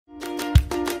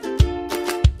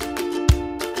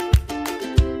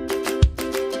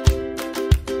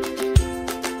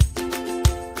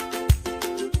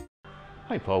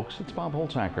Hi folks, it's Bob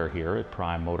Holzacker here at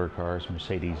Prime Motorcars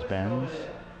Mercedes-Benz.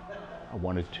 I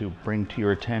wanted to bring to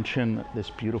your attention this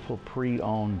beautiful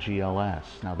pre-owned GLS.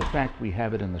 Now the fact we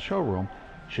have it in the showroom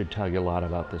should tell you a lot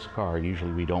about this car.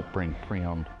 Usually we don't bring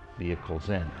pre-owned vehicles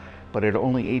in. But at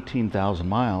only 18,000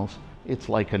 miles, it's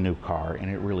like a new car and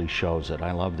it really shows it.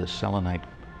 I love this selenite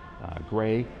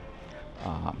gray.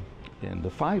 And the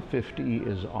 550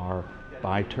 is our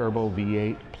bi-turbo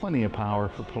V8, plenty of power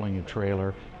for pulling your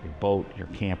trailer, your boat, your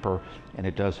camper, and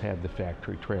it does have the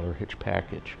factory trailer hitch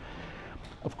package.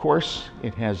 Of course,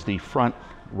 it has the front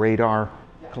radar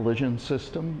collision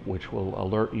system, which will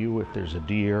alert you if there's a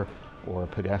deer or a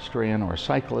pedestrian or a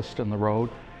cyclist in the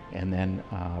road, and then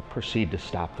proceed to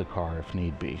stop the car if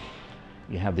need be.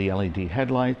 You have the LED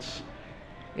headlights,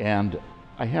 and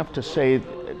I have to say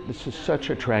this is such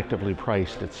attractively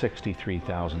priced at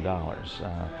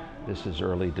 $63,000. This is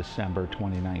early December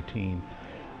 2019.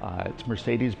 It's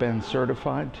Mercedes-Benz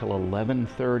certified till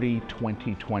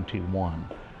 11/30/2021.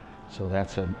 So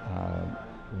that's a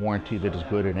warranty that is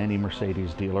good at any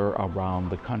Mercedes dealer around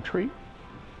the country.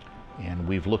 And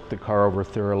we've looked the car over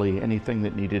thoroughly. Anything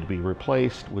that needed to be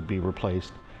replaced would be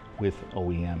replaced with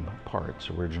OEM parts,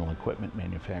 original equipment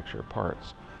manufacturer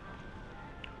parts.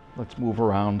 Let's move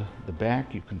around the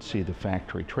back. You can see the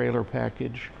factory trailer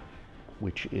package,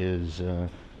 which is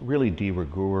really de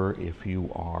rigueur if you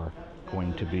are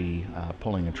going to be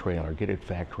pulling a trailer. Get it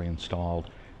factory installed,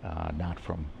 not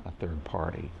from a third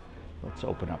party. Let's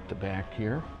open up the back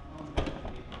here.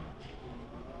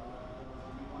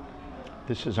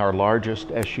 This is our largest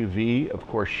SUV. Of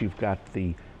course, you've got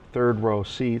the third row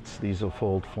seats. These will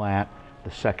fold flat.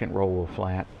 The second row will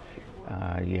flat.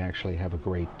 You actually have a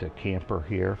great camper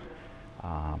here.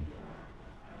 Yeah,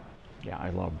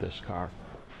 I love this car.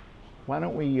 Why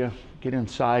don't we get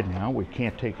inside now? We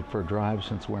can't take it for a drive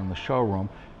since we're in the showroom,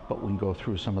 but we can go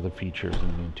through some of the features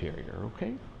in the interior,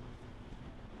 okay?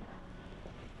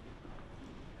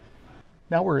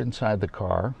 Now we're inside the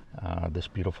car, this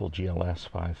beautiful GLS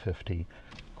 550.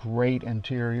 Great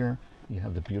interior. You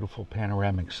have the beautiful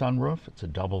panoramic sunroof. It's a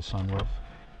double sunroof,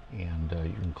 and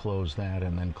you can close that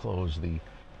and then close the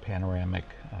panoramic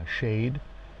shade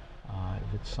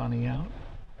if it's sunny out.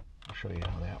 I'll show you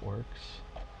how that works.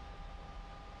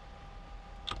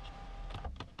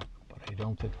 I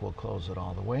don't think we'll close it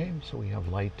all the way, so we have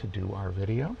light to do our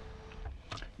video.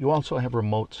 You also have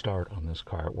remote start on this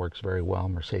car. It works very well.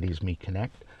 Mercedes Me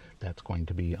Connect. That's going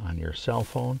to be on your cell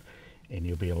phone, and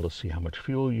you'll be able to see how much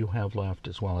fuel you have left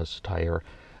as well as tire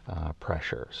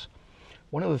pressures.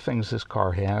 One of the things this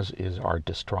car has is our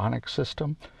Distronic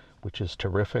system, which is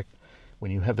terrific.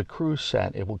 When you have the cruise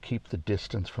set, it will keep the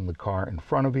distance from the car in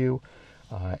front of you,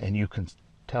 and you can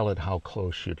tell it how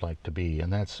close you'd like to be,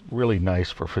 and that's really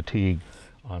nice for fatigue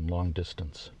on long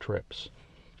distance trips.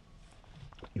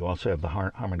 You also have the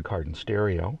Harman Kardon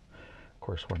stereo. Of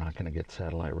course, we're not going to get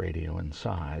satellite radio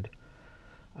inside.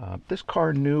 This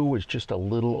car new was just a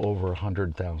little over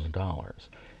 $100,000,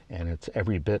 and it's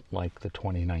every bit like the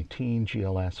 2019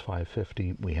 GLS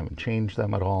 550. We haven't changed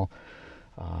them at all,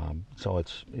 so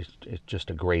it's just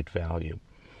a great value.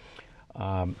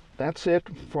 That's it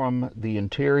from the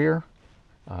interior.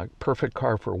 Perfect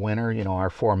car for winter. You know, our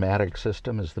 4MATIC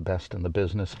system is the best in the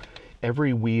business.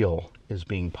 Every wheel is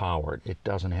being powered. It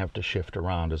doesn't have to shift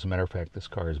around. As a matter of fact, this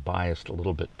car is biased a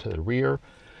little bit to the rear,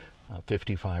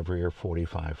 55 rear,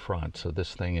 45 front. So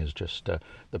this thing is just the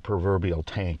proverbial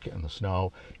tank in the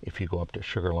snow if you go up to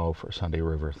Sugarloaf or Sunday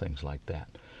River, things like that.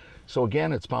 So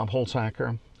again, it's Bob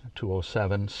Holzacker,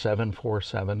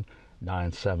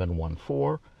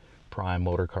 207-747-9714, Prime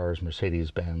Motorcars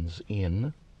Mercedes-Benz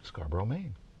in Scarborough,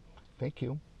 Maine. Thank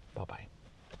you. Bye-bye.